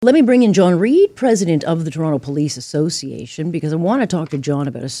Let me bring in John Reid, president of the Toronto Police Association, because I want to talk to John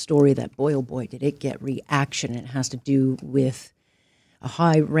about a story that, boy, oh boy, did it get reaction. It has to do with a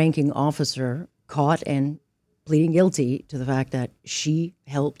high-ranking officer caught and pleading guilty to the fact that she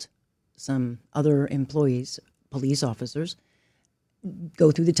helped some other employees, police officers, go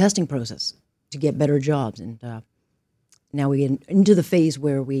through the testing process to get better jobs. And now we get into the phase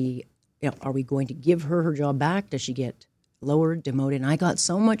where are we going to give her job back? Does she get lowered, demoted? And I got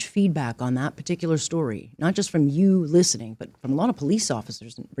so much feedback on that particular story, not just from you listening, but from a lot of police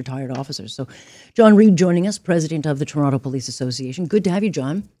officers and retired officers. So John Reid joining us, president of the Toronto Police Association. Good to have you,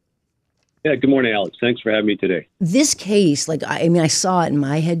 John. Yeah, good morning, Alex. Thanks for having me today. This case, I saw it and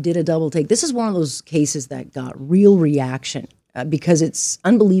my head did a double take. This is one of those cases that got real reaction because it's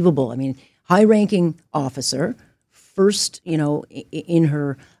unbelievable. I mean, high-ranking officer, first, in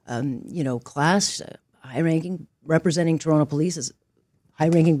her, class, high-ranking, representing Toronto Police as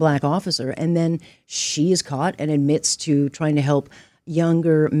high-ranking black officer, and then she is caught and admits to trying to help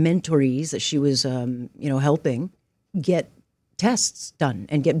younger mentorees that she was, helping get tests done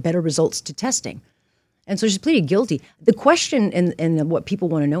and get better results to testing. And so she's pleaded guilty. The question and what people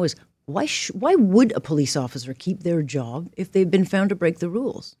want to know is, why would a police officer keep their job if they've been found to break the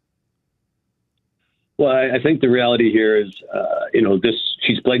rules? Well, I think the reality here is,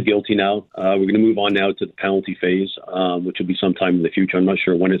 she's pled guilty now. We're going to move on now to the penalty phase, which will be sometime in the future. I'm not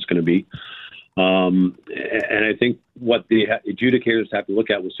sure when it's going to be. And I think what the adjudicators have to look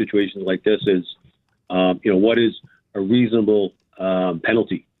at with situations like this is, what is a reasonable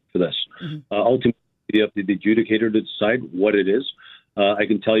penalty for this? Mm-hmm. Ultimately, it's up to the adjudicator to decide what it is. I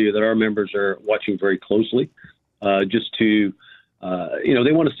can tell you that our members are watching very closely just to,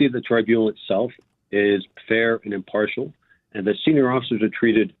 they want to see the tribunal itself is fair and impartial, and that senior officers are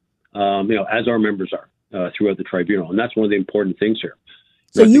treated, as our members are throughout the tribunal, and that's one of the important things here.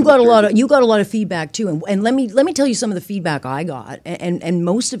 So you got a lot of feedback too, and let me tell you some of the feedback I got, and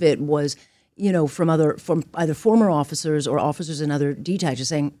most of it was, from either former officers or officers in other detaches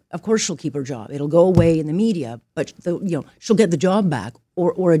saying, of course she'll keep her job. It'll go away in the media, but she'll get the job back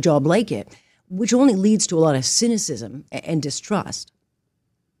or a job like it, which only leads to a lot of cynicism and distrust.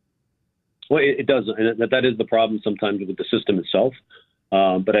 Well, it does, and that is the problem sometimes with the system itself.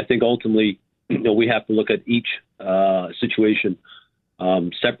 But I think ultimately, we have to look at each situation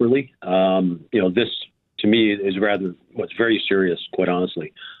separately. This to me is what's very serious, quite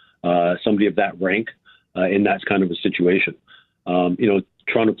honestly. Somebody of that rank in that kind of a situation.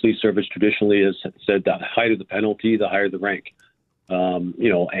 Toronto Police Service traditionally has said that the higher the penalty, the higher the rank.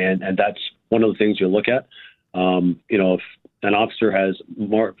 And that's one of the things you look at. If an officer has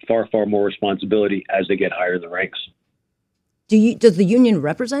far more responsibility as they get higher in the ranks. Does the union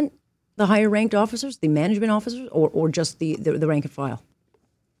represent the higher ranked officers, the management officers, or just the rank and file?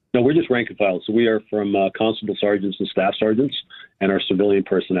 No, we're just rank and file. So we are from constable sergeants and staff sergeants and our civilian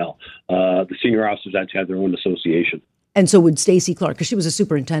personnel. The senior officers actually have their own association. And so would Stacey Clark, because she was a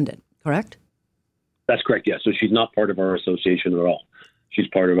superintendent, correct? That's correct, yeah. So she's not part of our association at all. She's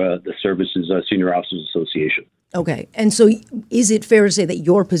part of the services Senior Officers Association. Okay. And so is it fair to say that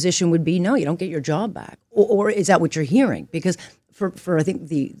your position would be, no, you don't get your job back? Or is that what you're hearing? Because for I think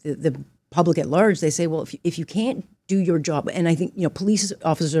the public at large, they say, well, if you can't do your job, and I think, police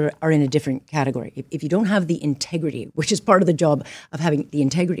officers are in a different category. If you don't have the integrity, which is part of the job of having the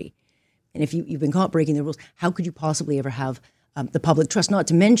integrity, and if you've been caught breaking the rules, how could you possibly ever have the public trust? Not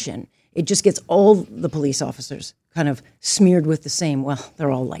to mention, it just gets all the police officers kind of smeared with the same, well,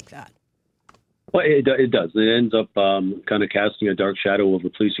 they're all like that. Well, it does. It ends up kind of casting a dark shadow over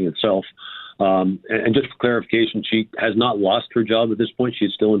policing itself. And just for clarification, she has not lost her job at this point.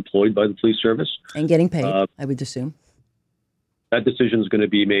 She's still employed by the police service. And getting paid, I would assume. That decision is going to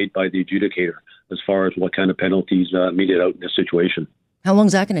be made by the adjudicator as far as what kind of penalties meted out in this situation. How long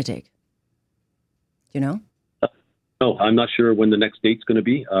is that going to take? Do you know? No, I'm not sure when the next date's going to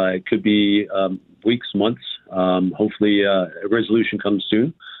be. It could be weeks, months. Hopefully a resolution comes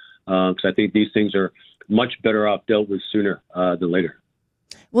soon. Because I think these things are much better off dealt with sooner than later.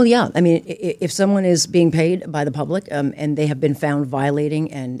 Well, yeah. I mean, if someone is being paid by the public and they have been found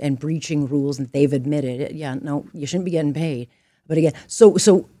violating and breaching rules and they've admitted it, yeah, no, you shouldn't be getting paid. But again,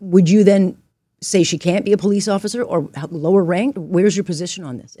 so would you then say she can't be a police officer or lower ranked? Where's your position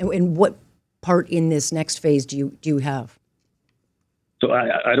on this? And what part in this next phase do you have? So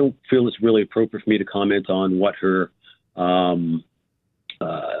I don't feel it's really appropriate for me to comment on what her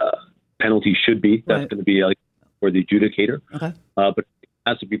penalty should be. That's going to be for the adjudicator. Okay. But it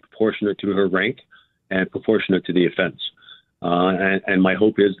has to be proportionate to her rank and proportionate to the offense. And my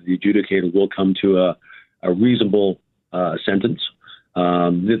hope is the adjudicator will come to a reasonable sentence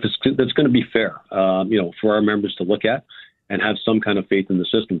That's going to be fair, for our members to look at and have some kind of faith in the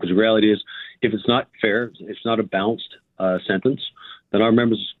system. Because the reality is, if it's not fair, it's not a balanced sentence, then our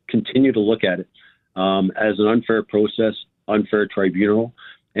members continue to look at it as an unfair process, unfair tribunal,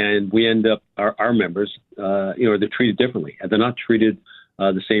 and we end up, our members, they're treated differently, and they're not treated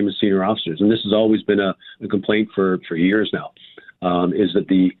the same as senior officers. And this has always been a complaint for years now, is that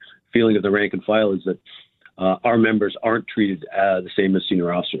the feeling of the rank and file is that our members aren't treated the same as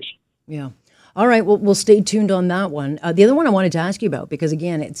senior officers. Yeah. All right. Well, we'll stay tuned on that one. The other one I wanted to ask you about, because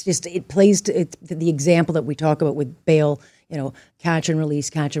again, it plays to the example that we talk about with bail, catch and release,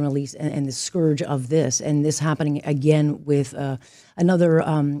 and the scourge of this, and this happening again with another.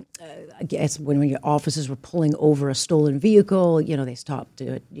 I guess when your officers were pulling over a stolen vehicle, they stopped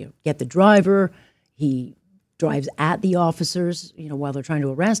to get the driver. He drives at the officers, while they're trying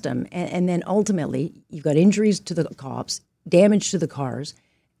to arrest him, and then ultimately you've got injuries to the cops, damage to the cars,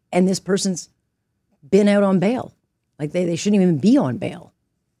 and this person's been out on bail. Like they shouldn't even be on bail.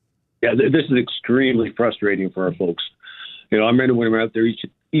 Yeah, this is extremely frustrating for our folks. I'm ready when we're out there each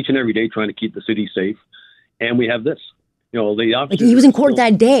and every day trying to keep the city safe, and we have this. The officers, he was in court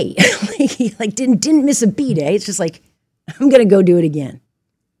that day. He didn't miss a beat. It's just like, I'm gonna go do it again.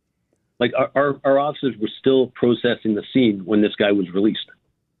 Like our officers were still processing the scene when this guy was released.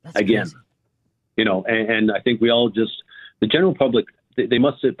 That's again. Crazy. And I think we all the general public, they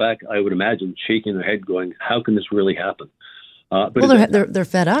must sit back, I would imagine, shaking their head, going, "How can this really happen?" But they're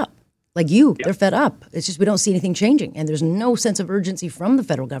fed up. Like you, They're fed up. It's just we don't see anything changing, and there's no sense of urgency from the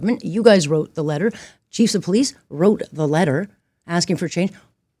federal government. You guys wrote the letter. Chiefs of police wrote the letter asking for change.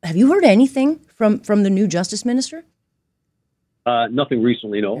 Have you heard anything from the new justice minister? Nothing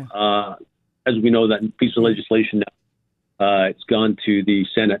recently, no. Yeah. As we know, that piece of legislation now, it's gone to the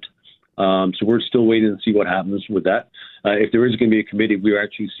Senate. So we're still waiting to see what happens with that. If there is going to be a committee, we're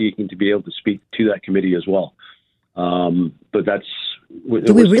actually seeking to be able to speak to that committee as well. But that's...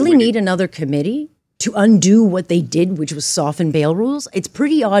 Do we really need another committee to undo what they did, which was soften bail rules? It's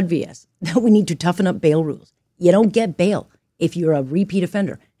pretty obvious that we need to toughen up bail rules. You don't get bail if you're a repeat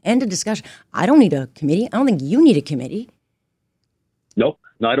offender. End of discussion. I don't need a committee. I don't think you need a committee. Nope.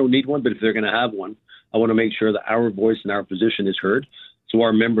 No, I don't need one, but if they're going to have one, I want to make sure that our voice and our position is heard, so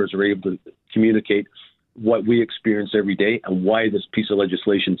our members are able to communicate what we experience every day and why this piece of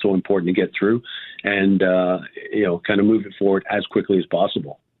legislation is so important to get through, and kind of move it forward as quickly as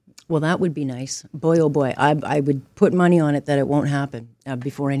possible. Well, that would be nice. Boy, oh boy, I would put money on it that it won't happen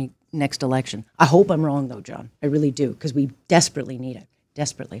before any next election. I hope I'm wrong, though, John. I really do, because we desperately need it.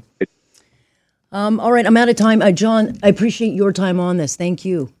 Desperately. All right, I'm out of time. John, I appreciate your time on this. Thank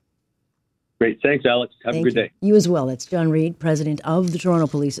you. Great. Thanks, Alex. Have a good day. You as well. That's John Reid, president of the Toronto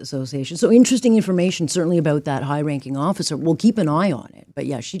Police Association. So interesting information, certainly about that high-ranking officer. We'll keep an eye on it. But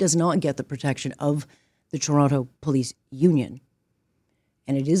yeah, she does not get the protection of the Toronto Police Union.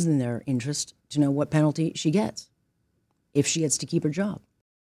 And it is in their interest to know what penalty she gets if she gets to keep her job.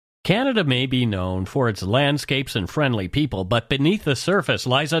 Canada may be known for its landscapes and friendly people, but beneath the surface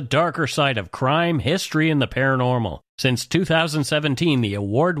lies a darker side of crime, history, and the paranormal. Since 2017, the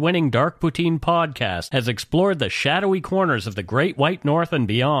award-winning Dark Poutine podcast has explored the shadowy corners of the Great White North and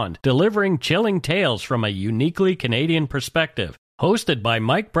beyond, delivering chilling tales from a uniquely Canadian perspective. Hosted by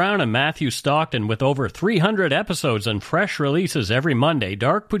Mike Brown and Matthew Stockton with over 300 episodes and fresh releases every Monday,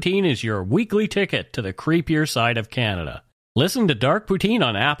 Dark Poutine is your weekly ticket to the creepier side of Canada. Listen to Dark Poutine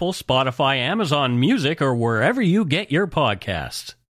on Apple, Spotify, Amazon Music, or wherever you get your podcasts.